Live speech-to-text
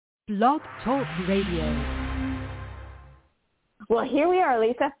Blog Talk Radio. Well, here we are,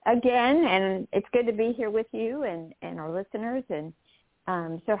 Lisa, again, and it's good to be here with you and our listeners. And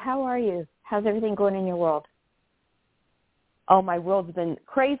so how are you? How's everything going in your world? Oh, my world's been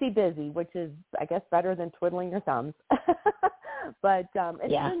crazy busy, which is, I guess, better than twiddling your thumbs. But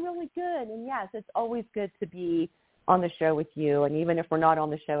it's been really good. And, yes, it's always good to be on the show with you. And even if we're not on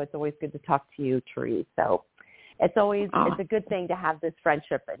the show, it's always good to talk to you, Therese. So it's always it's a good thing to have this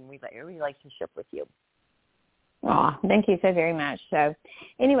friendship and relationship with you. Oh, thank you so very much. So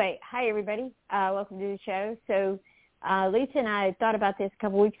anyway, hi, everybody. Welcome to the show. So Lisa and I thought about this a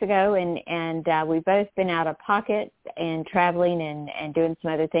couple weeks ago, and we've both been out of pocket and traveling and doing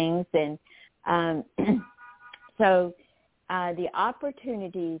some other things. And so the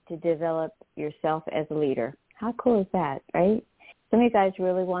opportunity to develop yourself as a leader, how cool is that, right? Some of you guys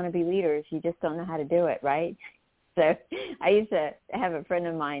really want to be leaders. You just don't know how to do it, right? So I used to have a friend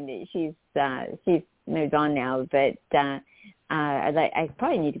of mine. She's moved on now, but I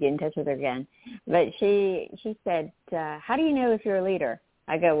probably need to get in touch with her again. But she said, how do you know if you're a leader?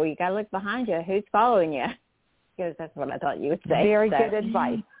 I go, well, you got to look behind you. Who's following you? She goes, that's what I thought you would say. Very good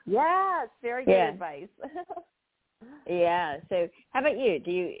advice. Yes, very good advice. Yeah. So how about you?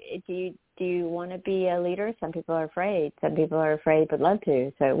 Do you want to be a leader? Some people are afraid. Some people are afraid but love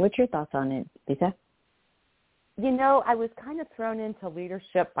to. So what's your thoughts on it, Lisa? You know, I was kind of thrown into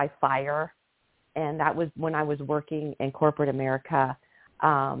leadership by fire, and that was when I was working in corporate America.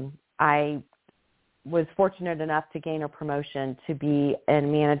 I was fortunate enough to gain a promotion to be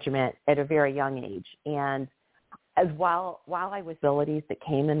in management at a very young age. And as while I was abilities that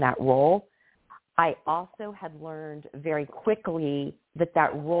came in that role, I also had learned very quickly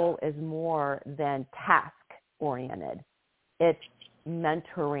that role is more than task-oriented. It's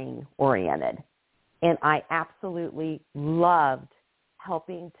mentoring-oriented. And I absolutely loved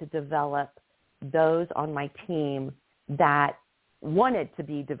helping to develop those on my team that wanted to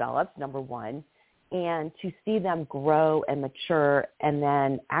be developed, number one, and to see them grow and mature and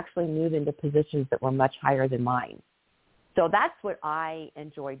then actually move into positions that were much higher than mine. So that's what I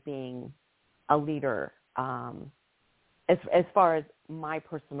enjoyed being a leader as far as my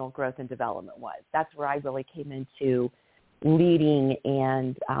personal growth and development was. That's where I really came into leading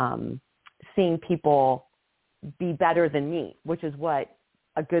and seeing people be better than me, which is what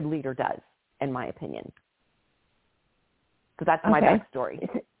a good leader does, in my opinion. So that's my backstory.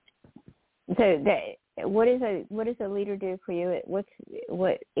 So what does a leader do for you?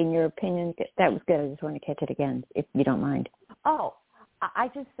 What in your opinion? That was good. I just want to catch it again, if you don't mind. Oh, I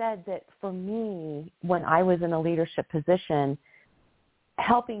just said that for me, when I was in a leadership position,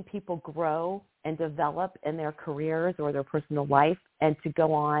 helping people grow and develop in their careers or their personal life and to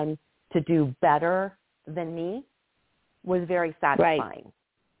go on to do better than me was very satisfying. Right.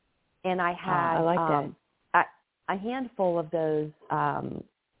 And I had I like that. A handful of those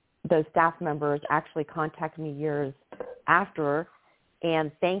staff members actually contacted me years after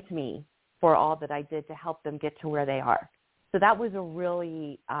and thanked me for all that I did to help them get to where they are. So that was a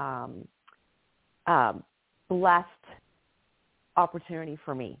really blessed opportunity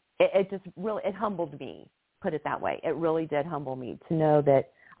for me. It just really, it humbled me, put it that way. It really did humble me to know that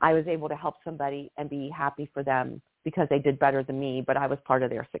I was able to help somebody and be happy for them because they did better than me, but I was part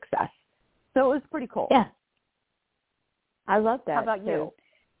of their success. So it was pretty cool. Yeah. I love that. How about you?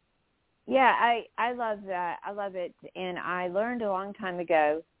 Yeah, I love that. I love it. And I learned a long time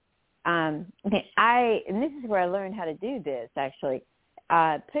ago, and this is where I learned how to do this, actually.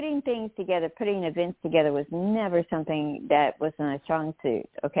 Putting things together, putting events together was never something that was in a strong suit,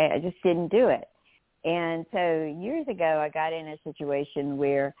 okay? I just didn't do it. And so years ago, I got in a situation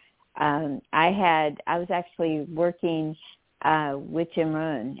where I was actually working with Jim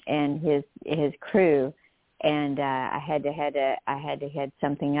Rohn and his crew, and I had to head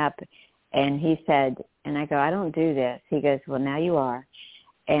something up. And he said, and I go, I don't do this. He goes, well, now you are.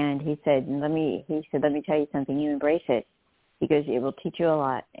 And he said, let me tell you something. You embrace it. He goes, it will teach you a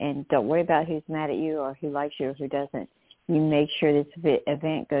lot. And don't worry about who's mad at you or who likes you or who doesn't. You make sure this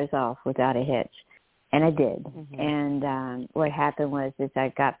event goes off without a hitch. And I did. Mm-hmm. And what happened was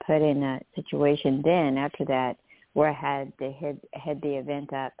I got put in a situation then after that where I had to head the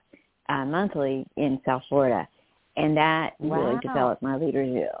event up monthly in South Florida. And that really developed my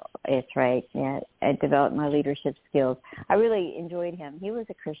leadership. It's right. Yeah, it developed my leadership skills. I really enjoyed him. He was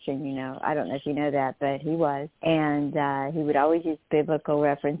a Christian, you know. I don't know if you know that, but he was. And he would always use biblical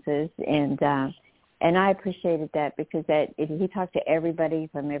references. And I appreciated that because he talked to everybody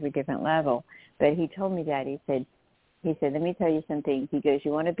from every different level. But he told me that. He said, let me tell you something. He goes,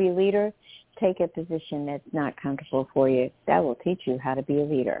 you want to be a leader? Take a position that's not comfortable for you. That will teach you how to be a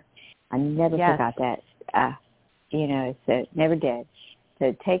leader. I never Yes. forgot that. So never did.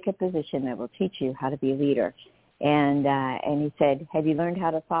 So take a position that will teach you how to be a leader. And he said, have you learned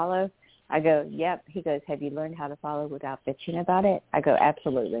how to follow? I go, yep. He goes, have you learned how to follow without bitching about it? I go,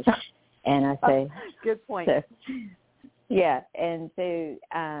 absolutely. And I say, good point. So, yeah. And so,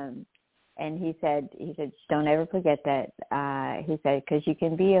 and he said, don't ever forget that. He said, because you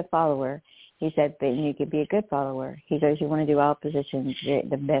can be a follower. He said, but you can be a good follower. He goes, you want to do all positions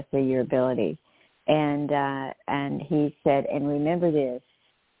the best of your ability. And he said, and remember this,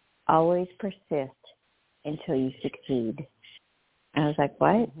 always persist until you succeed. And I was like,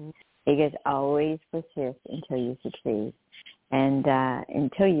 what? Mm-hmm. He goes, always persist until you succeed. And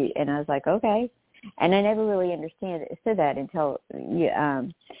and I was like, okay. And I never really said that until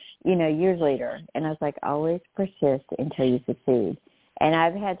years later. And I was like, always persist until you succeed. And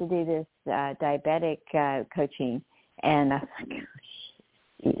I've had to do this diabetic coaching, and I was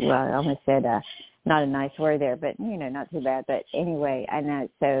like, well, I almost said not a nice word there, but not too bad. But anyway, I know.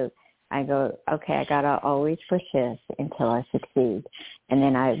 So I go, okay, I gotta always persist until I succeed, and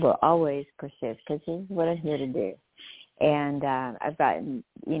then I will always persist because this is what I'm here to do. And I've gotten,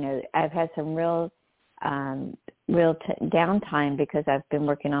 I've had some real downtime because I've been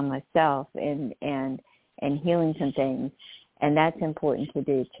working on myself and healing some things, and that's important to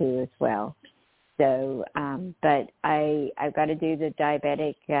do too as well. So, but I've got to do the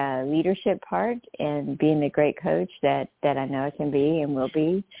diabetic leadership part and being the great coach that I know I can be and will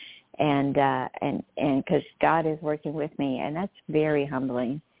be, and because God is working with me, and that's very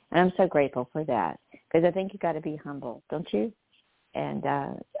humbling, and I'm so grateful for that because I think you got to be humble, don't you? And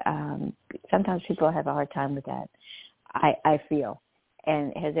sometimes people have a hard time with that. I feel,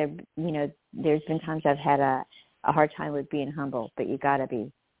 and there's been times I've had a hard time with being humble, but you got to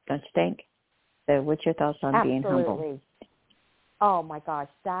be, don't you think? So what's your thoughts on being humble? Absolutely. Oh, my gosh.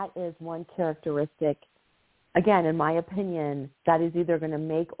 That is one characteristic, again, in my opinion, that is either going to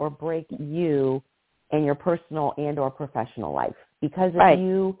make or break you in your personal and or professional life. Because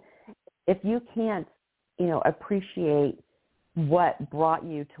if you can't, appreciate what brought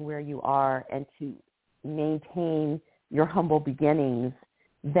you to where you are and to maintain your humble beginnings,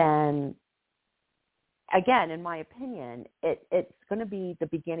 then, again, in my opinion, it's going to be the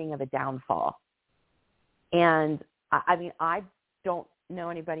beginning of a downfall. And I don't know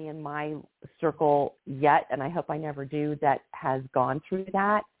anybody in my circle yet, and I hope I never do, that has gone through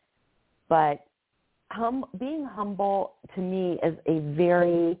that. But being humble to me is a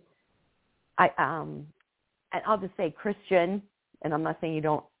very, and I'll just say Christian, and I'm not saying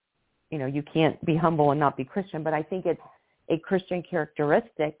you can't be humble and not be Christian, but I think it's a Christian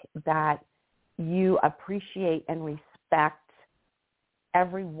characteristic that you appreciate and respect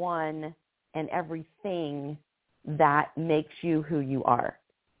everyone and everything that makes you who you are,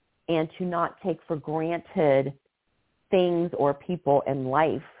 and to not take for granted things or people in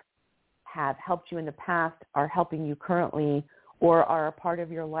life have helped you in the past, are helping you currently, or are a part of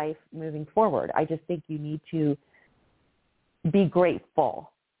your life moving forward. I just think you need to be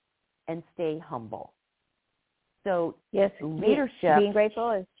grateful and stay humble. So yes, leadership. Being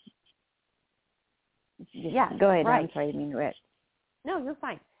grateful is. Yeah, go ahead. Right. I'm sorry, I didn't mean to interrupt. No, you're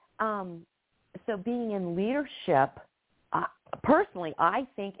fine. So being in leadership, personally, I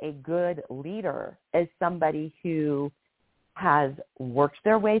think a good leader is somebody who has worked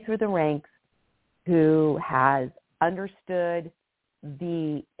their way through the ranks, who has understood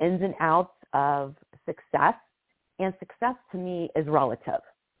the ins and outs of success. And success to me is relative,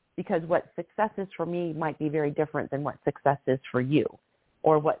 because what success is for me might be very different than what success is for you,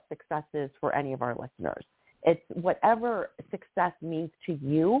 or what success is for any of our listeners. It's whatever success means to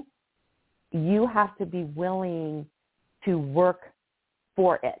you, you have to be willing to work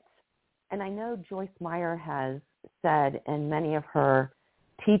for it. And I know Joyce Meyer has said in many of her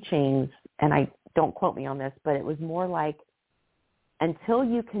teachings, and don't quote me on this, but it was more like, until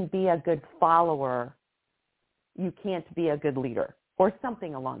you can be a good follower, you can't be a good leader, or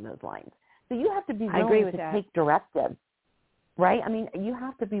something along those lines. So you have to be willing to take directives, right? I mean, you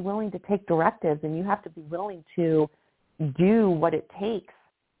have to be willing to take directives, and you have to be willing to do what it takes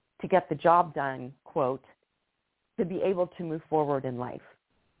to get the job done, quote, to be able to move forward in life.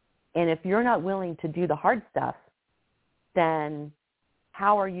 And if you're not willing to do the hard stuff, then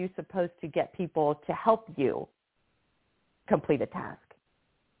how are you supposed to get people to help you complete a task?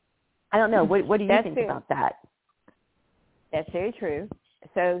 I don't know. What do you think about that? That's very true.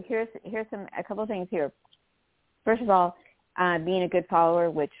 So here's a couple of things here. First of all, being a good follower,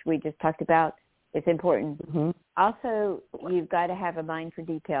 which we just talked about, is important. Mm-hmm. Also, you've got to have a mind for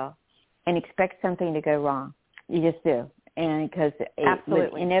detail and expect something to go wrong. You just do. and because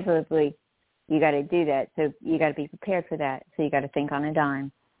Absolutely. inevitably you got to do that. So you got to be prepared for that. So you got to think on a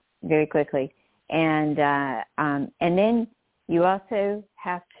dime very quickly. And then you also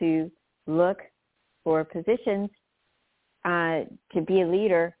have to look for positions to be a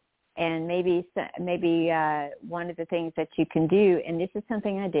leader. And maybe one of the things that you can do, and this is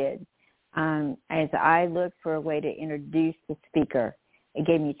something I did, as I looked for a way to introduce the speaker, it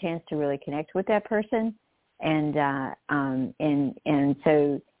gave me a chance to really connect with that person. And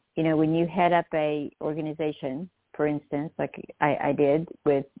so, you know, when you head up a organization, for instance, like I did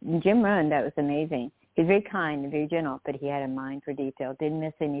with Jim Rohn, that was amazing. He's very kind and very gentle, but he had a mind for detail, didn't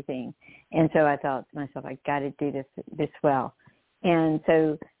miss anything. And so I thought to myself, I got to do this well. And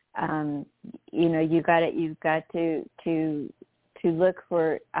so, you know, you've got to look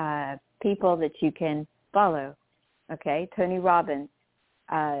for people that you can follow. Okay, Tony Robbins,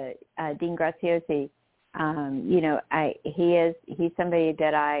 Dean Graziosi. You know, he's somebody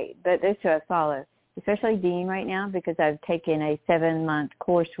that those two I follow, especially Dean right now, because I've taken a 7-month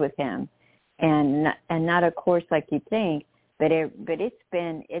course with him, and not a course like you'd think, but it's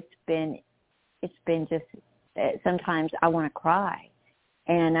been just sometimes I want to cry,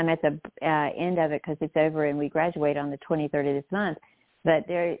 and I'm at the end of it because it's over and we graduate on the 23rd of this month. But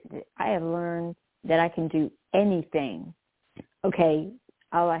I have learned that I can do anything. Okay.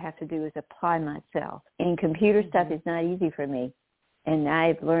 All I have to do is apply myself. And computer stuff is not easy for me, and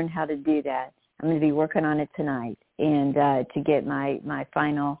I've learned how to do that. I'm going to be working on it tonight, and to get my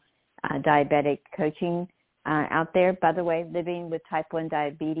final diabetic coaching out there. By the way, Living with Type 1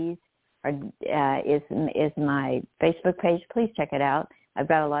 Diabetes is my Facebook page. Please check it out. I've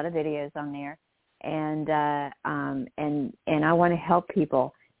got a lot of videos on there, and I want to help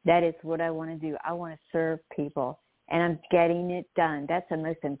people. That is what I want to do. I want to serve people. And I'm getting it done. That's the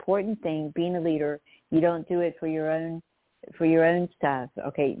most important thing. Being a leader, you don't do it for your own stuff.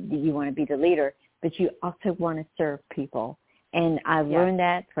 Okay, you want to be the leader, but you also want to serve people. And I've learned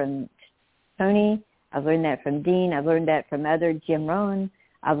that from Tony. I've learned that from Dean. I've learned that from other Jim Rohn.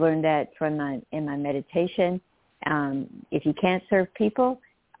 I've learned that in my meditation. If you can't serve people,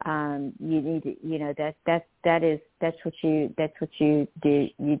 you need to, you know, that's what you do.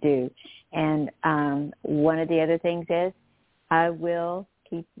 You do. And one of the other things is I will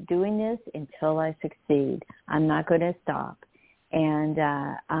keep doing this until I succeed. I'm not going to stop. And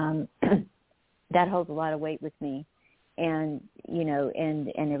that holds a lot of weight with me, and, you know,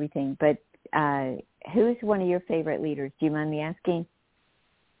 and everything. But who's one of your favorite leaders? Do you mind me asking?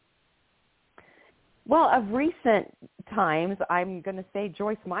 Well, of recent times, I'm going to say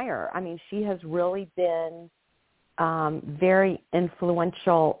Joyce Meyer. I mean, she has really been very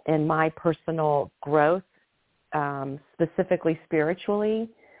influential in my personal growth, specifically spiritually.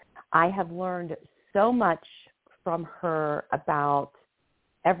 I have learned so much from her about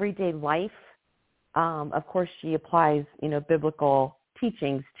everyday life. Of course, she applies, you know, biblical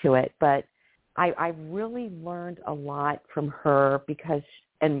teachings to it, but I've really learned a lot from her because,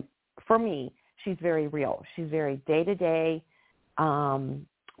 and for me, she's very real. She's very day-to-day.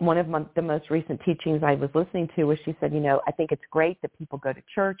 One of the most recent teachings I was listening to was she said, you know, I think it's great that people go to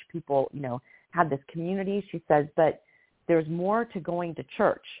church, people, you know, have this community. She says, but there's more to going to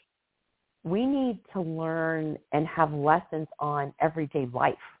church. We need to learn and have lessons on everyday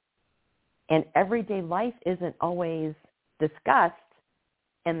life. And everyday life isn't always discussed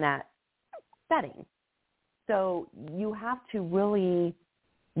in that setting. So you have to really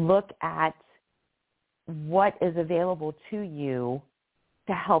look at what is available to you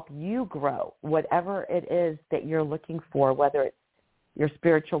to help you grow, whatever it is that you're looking for, whether it's your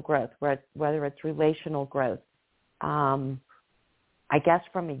spiritual growth, whether it's relational growth. I guess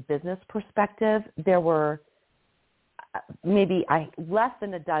from a business perspective, there were maybe less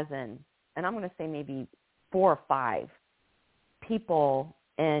than a dozen, and I'm going to say maybe 4 or 5 people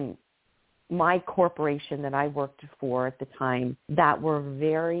in my corporation that I worked for at the time that were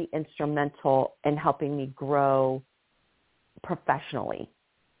very instrumental in helping me grow professionally.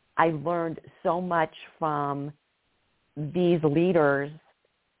 I learned so much from these leaders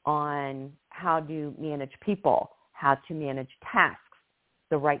on how to manage people, how to manage tasks,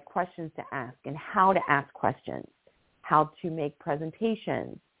 the right questions to ask and how to ask questions, how to make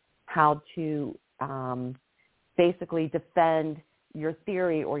presentations, how to basically defend your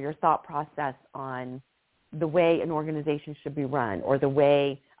theory or your thought process on the way an organization should be run or the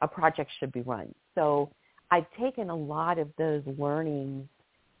way a project should be run. So I've taken a lot of those learnings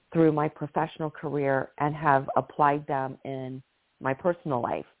through my professional career and have applied them in my personal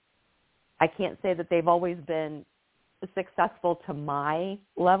life. I can't say that they've always been successful to my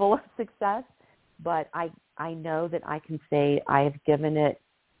level of success, but I I know that I can say I have given it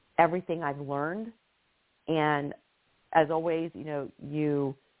everything I've learned. And as always,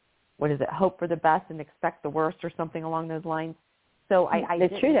 hope for the best and expect the worst or something along those lines. So I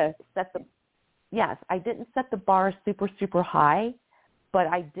didn't set the bar super, super high, but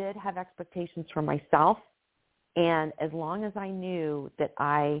I did have expectations for myself. And as long as I knew that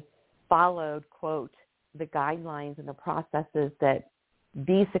I followed, quote, the guidelines and the processes that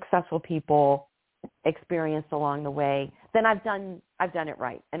these successful people experienced along the way, then I've done it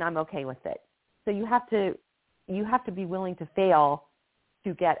right, and I'm okay with it. So you have to be willing to fail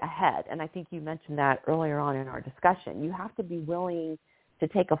to get ahead. And I think you mentioned that earlier on in our discussion. You have to be willing to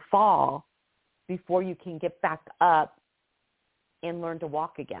take a fall before you can get back up and learn to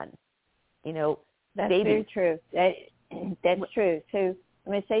walk again. That's very true. That's true. So I'm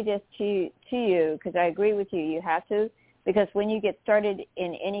going to say this to you because I agree with you. You have to, because when you get started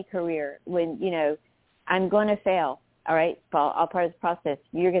in any career, when, I'm going to fail, all right, all part of the process,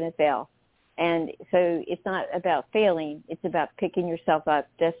 you're going to fail. And so it's not about failing. It's about picking yourself up,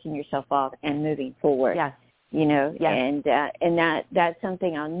 dusting yourself off, and moving forward. Yes. Yes. And that's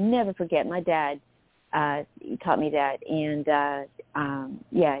something I'll never forget. My dad taught me that, and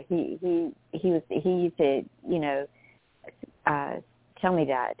he used to tell me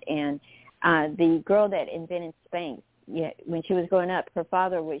that. And the girl that invented Spanx, when she was growing up, her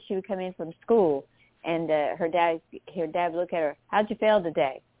father she would come in from school, and her dad would look at her. How'd you fail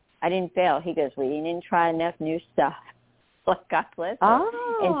today? I didn't fail. He goes, well, you didn't try enough new stuff. Like, God bless her.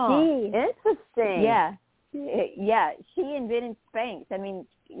 Oh, and interesting. Yeah, she invented Spanx. I mean,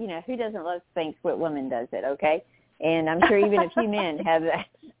 who doesn't love Spanx? What woman does it, okay? And I'm sure even a few men have that.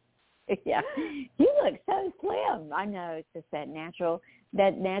 Yeah. You look so slim. I know, it's just that natural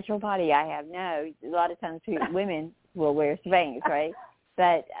body I have. No, a lot of times women will wear Spanx, right?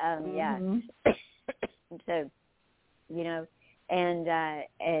 But, yeah. So, and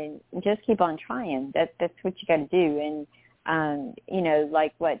just keep on trying. That's what you got to do. And,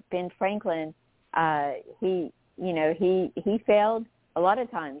 like what Ben Franklin, he failed a lot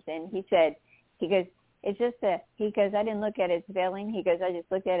of times. And he goes, it's just he goes, I didn't look at it as failing. He goes, I just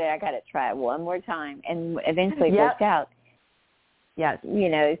looked at it. I got to try it one more time. And eventually it worked out. Yes. So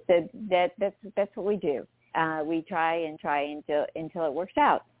that's what we do. We try until it works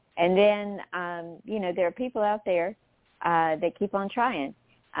out. And then, there are people out there that keep on trying,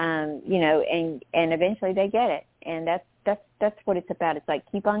 and eventually they get it. And that's what it's about. It's like,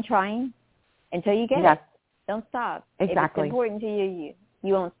 keep on trying until you get it. Don't stop. Exactly. If it's important to you,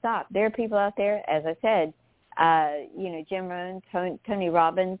 you won't stop. There are people out there, as I said, Jim Rohn, Tony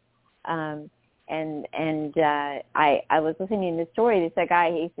Robbins, and I was listening to the story. This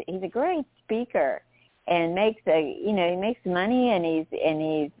guy, he's a great speaker and makes he makes money, and he's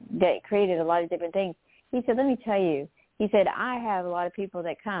created a lot of different things. He said, let me tell you, he said, I have a lot of people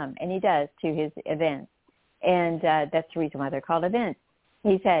that come, and he does, to his events. And that's the reason why they're called events.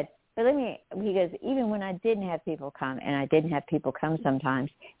 He said, but he goes, even when I didn't have people come, and I didn't have people come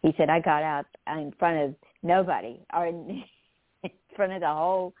sometimes, he said, I got out in front of nobody, or in front of the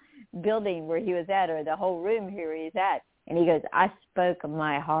whole building where he was at, or the whole room where he's at. And he goes, I spoke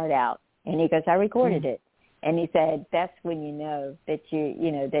my heart out. And he goes, I recorded it. And he said, that's when you know that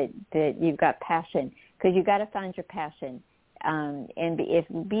that you've got passion, because you've got to find your passion. And if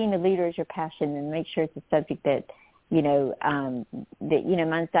being a leader is your passion, then make sure it's a subject that,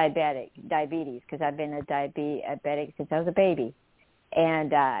 mine's diabetes, because I've been a diabetic since I was a baby.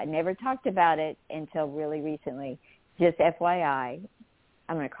 And I never talked about it until really recently. Just FYI,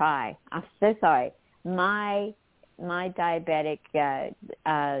 I'm going to cry. I'm so sorry. My diabetic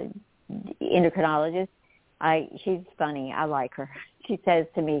endocrinologist, she's funny. I like her. She says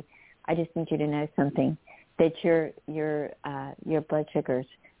to me, I just need you to know something, that your blood sugars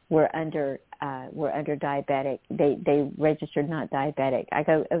were under diabetic. They registered not diabetic. I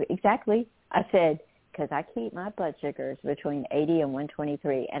go, oh, exactly. I said, because I keep my blood sugars between 80 and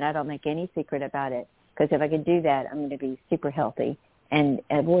 123, and I don't make any secret about it, because if I can do that, I'm going to be super healthy and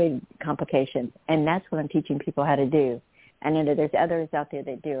avoid complications. And that's what I'm teaching people how to do. And I know there's others out there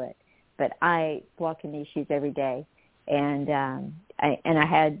that do it, but I walk in these shoes every day. And I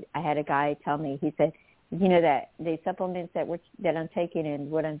had a guy tell me, he said, that the supplements that I'm taking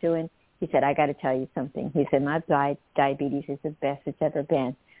and what I'm doing, he said, I got to tell you something. He said, my diabetes is the best it's ever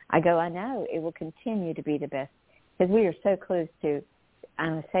been. I go, I know. It will continue to be the best, because we are so close to,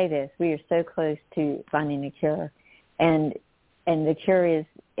 I'm going to say this, we are so close to finding a cure. And the cure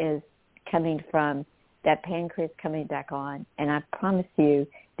is coming from that pancreas coming back on. And I promise you,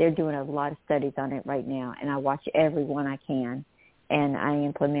 they're doing a lot of studies on it right now. And I watch every one I can, and I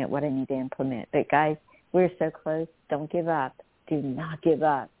implement what I need to implement. But guys, we're so close. Don't give up. Do not give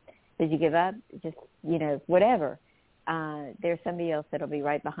up. Did you give up? Just, whatever. There's somebody else that'll be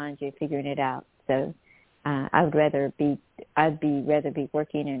right behind you figuring it out. So I'd rather be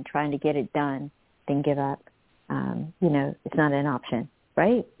working and trying to get it done than give up. It's not an option,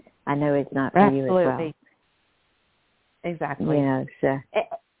 right? I know it's not for you as well. Exactly. So.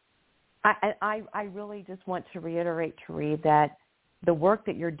 I really just want to reiterate, Therese, that the work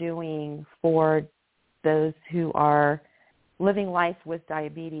that you're doing for those who are living life with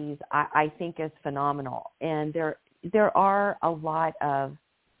diabetes, I think is phenomenal. And there are a lot of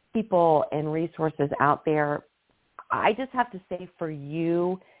people and resources out there. I just have to say, for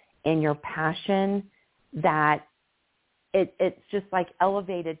you and your passion, that it's just like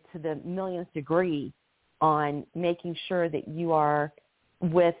elevated to the millionth degree on making sure that you are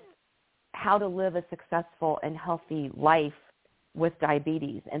with how to live a successful and healthy life with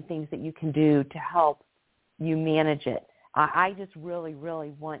diabetes and things that you can do to help you manage it. I just really,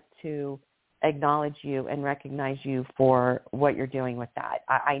 really want to acknowledge you and recognize you for what you're doing with that.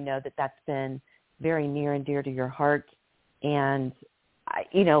 I know that that's been very near and dear to your heart. And,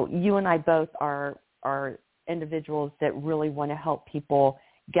 you and I both are individuals that really want to help people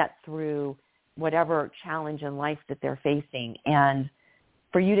get through whatever challenge in life that they're facing. And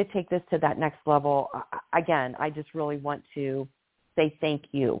for you to take this to that next level, again, I just really want to say thank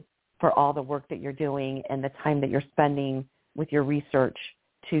you for all the work that you're doing and the time that you're spending with your research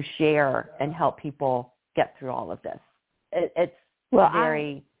to share and help people get through all of this. It's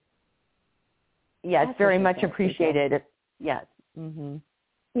very much appreciated. Yes. Mm-hmm.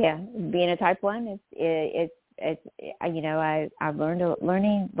 Yeah, being a type 1, it's I've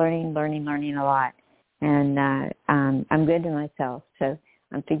learning a lot, and I'm good to myself, so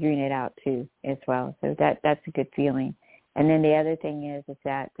I'm figuring it out too as well. So that's a good feeling. And then the other thing is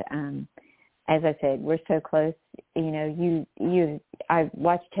that as I said, we're so close. I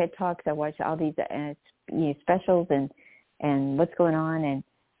watch TED Talks, I watch all these specials and what's going on, and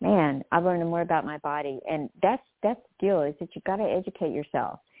man, I've learned more about my body, and that's the deal, is that you've got to educate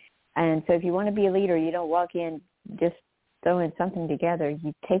yourself. And so if you want to be a leader, you don't walk in just throwing something together.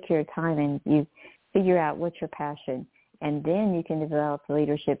 You take your time and you figure out what's your passion, and then you can develop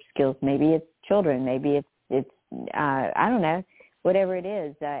leadership skills. Maybe it's children, maybe it's I don't know, whatever it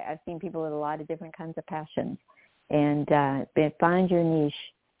is. I've seen people with a lot of different kinds of passions, and find your niche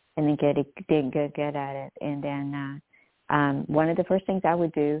and then get at it. And then one of the first things I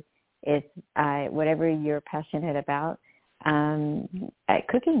would do is whatever you're passionate about,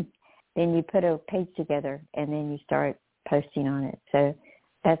 cooking. Then you put a page together and then you start posting on it. So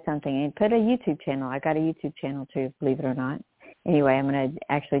that's something. And put a YouTube channel. I got a YouTube channel too, believe it or not. Anyway, I'm going to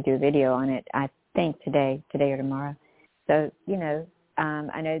actually do a video on it, I think today or tomorrow. So,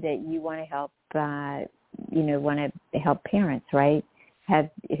 I know that you want to help, want to help parents, right,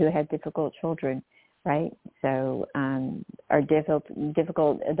 who have difficult children, right? So, or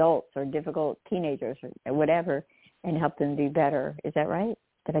difficult adults or difficult teenagers or whatever, and help them do better. Is that right?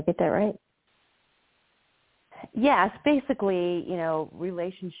 Did I get that right? Yes, basically,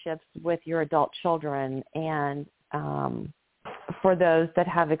 relationships with your adult children, and for those that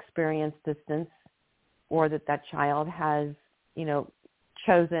have experienced distance, or that child has,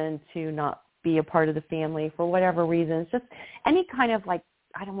 chosen to not be a part of the family for whatever reasons, just any kind of I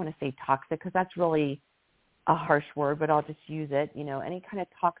don't want to say toxic because that's really a harsh word, but I'll just use it, any kind of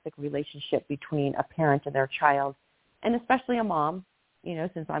toxic relationship between a parent and their child, and especially a mom.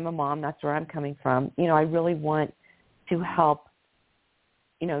 Since I'm a mom, that's where I'm coming from. I really want to help,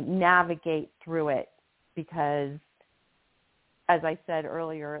 navigate through it, because as I said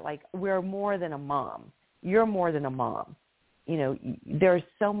earlier, we're more than a mom. You're more than a mom. There's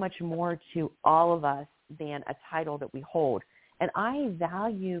so much more to all of us than a title that we hold. And I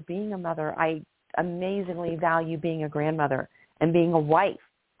value being a mother. I amazingly value being a grandmother and being a wife.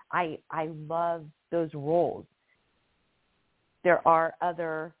 I love those roles. There are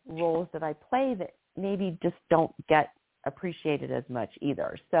other roles that I play that maybe just don't get appreciated as much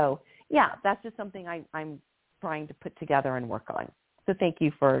either. So, yeah, that's just something I'm trying to put together and work on. So thank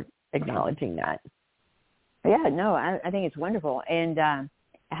you for acknowledging that. Yeah, no, I think it's wonderful. And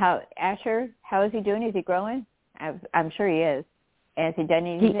Asher, how is he doing? Is he growing? I'm sure he is. Has he done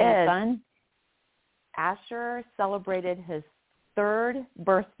anything fun? Asher celebrated his 3rd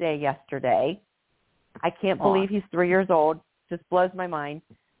birthday yesterday. I can't believe he's 3 years old. Just blows my mind.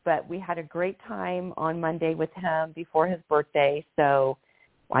 But we had a great time on Monday with him before his birthday. So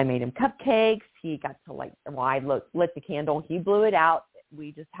I made him cupcakes. He got to I lit the candle. He blew it out.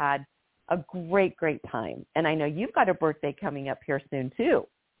 We just had a great, great time. And I know you've got a birthday coming up here soon too.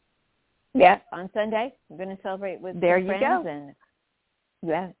 Yeah, on Sunday. I'm going to celebrate with there some you friends. go.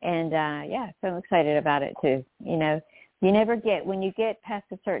 And so I'm excited about it too. You know, you never get, when you get past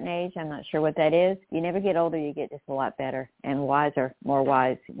a certain age, I'm not sure what that is, you never get older, you get just a lot better and wiser, more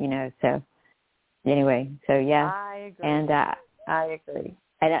wise, you know. So anyway, so yeah. I agree. And I agree.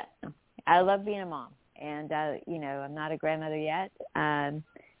 And I love being a mom. And, you know, I'm not a grandmother yet,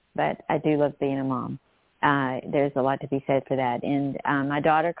 but I do love being a mom. There's a lot to be said for that. And my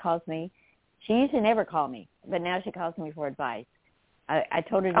daughter calls me. She used to never call me, but now she calls me for advice. I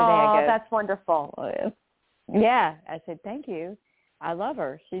told her today, Oh, I go, that's wonderful. yeah. I said, thank you. I love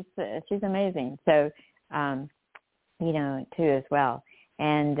her. She's amazing. So, you know, too, as well.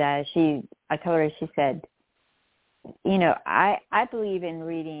 And I told her, she said, you know, I believe in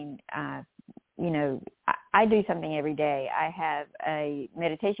reading, you know, I do something every day. I have a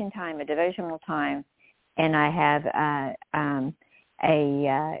meditation time, a devotional time, and I have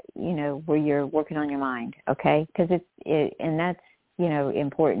you know, where you're working on your mind, okay? Because and that's, you know,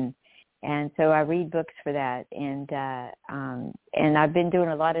 important. And so I read books for that, and I've been doing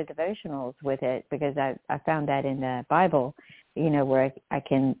a lot of devotionals with it because I found that in the Bible, you know, where I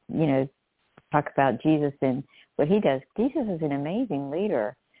can, you know, talk about Jesus and what he does. Jesus is an amazing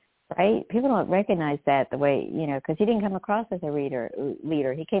leader, right? People don't recognize that the way, you know, because he didn't come across as a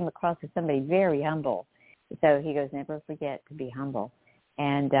leader. He came across as somebody very humble. So he goes, never forget to be humble.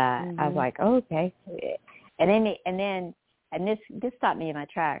 And I was like, oh, okay. And this stopped me in my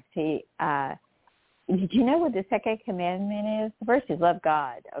tracks. Did you know what the second commandment is? The first is love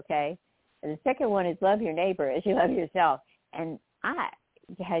God, okay? And the second one is love your neighbor as you love yourself. And I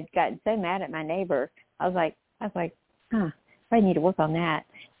had gotten so mad at my neighbor. I was like, I need to work on that.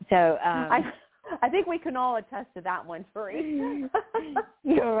 So I think we can all attest to that one, Therese.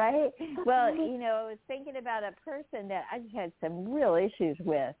 You're right. Well, you know, I was thinking about a person that I just had some real issues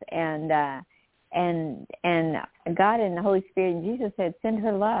with, and God and the Holy Spirit and Jesus said, send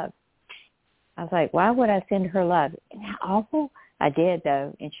her love. I was like, why would I send her love? Isn't that awful? I did,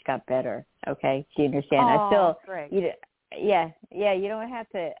 though, and she got better. Okay, she understands. Oh, I still, great. You don't have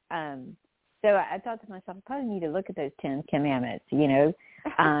to. So I thought to myself, I probably need to look at those 10 commandments. You know,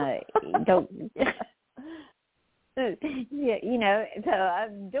 don't. Yeah, you know. So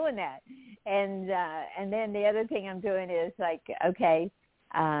I'm doing that, and then the other thing I'm doing is like, okay,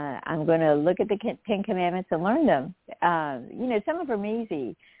 I'm going to look at the 10 commandments and learn them. You know, some of them are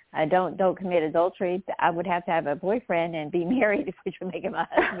easy. Don't commit adultery. I would have to have a boyfriend and be married, which would make him a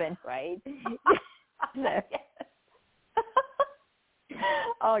husband, right? So,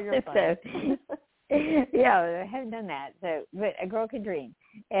 oh, you're funny. So, yeah, I haven't done that. So, but a girl can dream,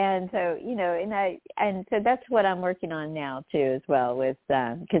 and so you know, and so that's what I'm working on now too, as well. With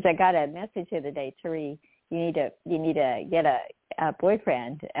because I got a message the other day, Therese, you need to get a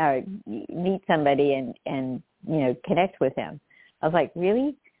boyfriend or meet somebody and you know, connect with him. I was like,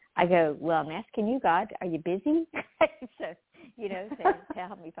 really? I go, well, I'm asking you, God, are you busy? So, you know, to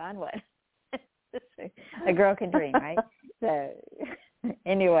help me find one. A girl can dream, right? So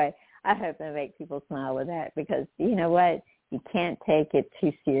anyway, I hope I make people smile with that because you know what? You can't take it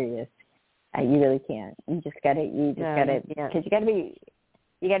too serious. You really can't. You just gotta, because you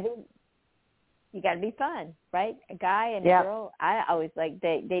gotta be fun, right? A guy and a girl. I always like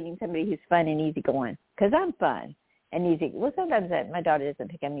dating somebody who's fun and easygoing because I'm fun and easy. Well, sometimes my daughter doesn't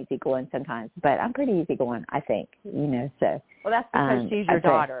think I'm easygoing sometimes, but I'm pretty easygoing, I think. You know, so. Well, that's because she's your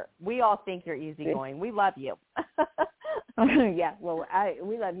daughter. We all think you're easygoing. We love you. Yeah, well,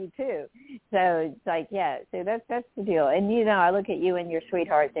 we love you too. So it's like, yeah, so that's the deal. And you know, I look at you and your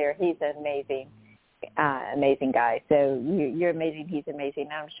sweetheart there. He's an amazing guy. So you're amazing. He's amazing.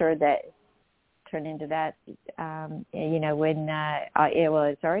 I'm sure that turn into that. You know, when well,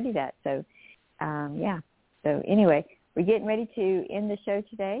 it's already that. So yeah. So anyway, we're getting ready to end the show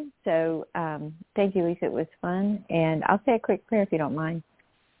today. So thank you, Lisa. It was fun. And I'll say a quick prayer if you don't mind.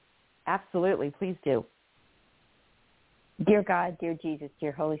 Absolutely. Please do. Dear God, dear Jesus,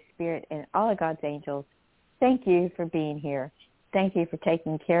 dear Holy Spirit, and all of God's angels, thank you for being here. Thank you for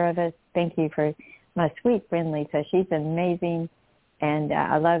taking care of us. Thank you for my sweet friend, Lisa. She's amazing, and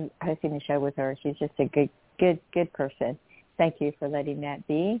I love hosting the show with her. She's just a good person. Thank you for letting that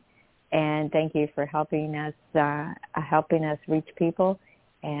be. And thank you for helping us reach people.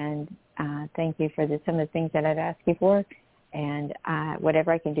 And thank you for some of the things that I've asked you for. And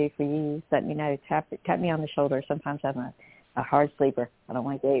whatever I can do for you, just let me know. Tap me on the shoulder. Sometimes I'm a hard sleeper. I don't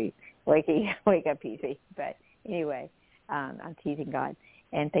want to wake up easy. But anyway, I'm teasing God.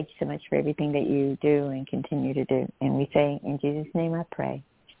 And thank you so much for everything that you do and continue to do. And we say, in Jesus' name I pray.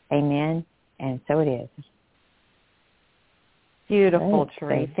 Amen. And so it is. Beautiful,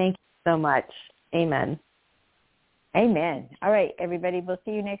 Therese. So thank you. so much. Amen. Amen. All right, everybody. We'll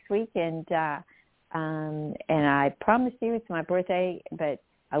see you next week, and I promise you it's my birthday, but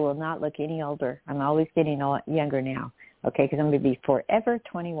I will not look any older. I'm always getting younger now. Okay, because I'm going to be forever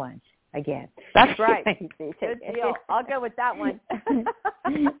 21 again. That's right. Good deal. I'll go with that one.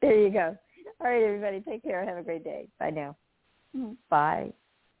 There you go. All right, everybody. Take care. Have a great day. Bye now. Bye.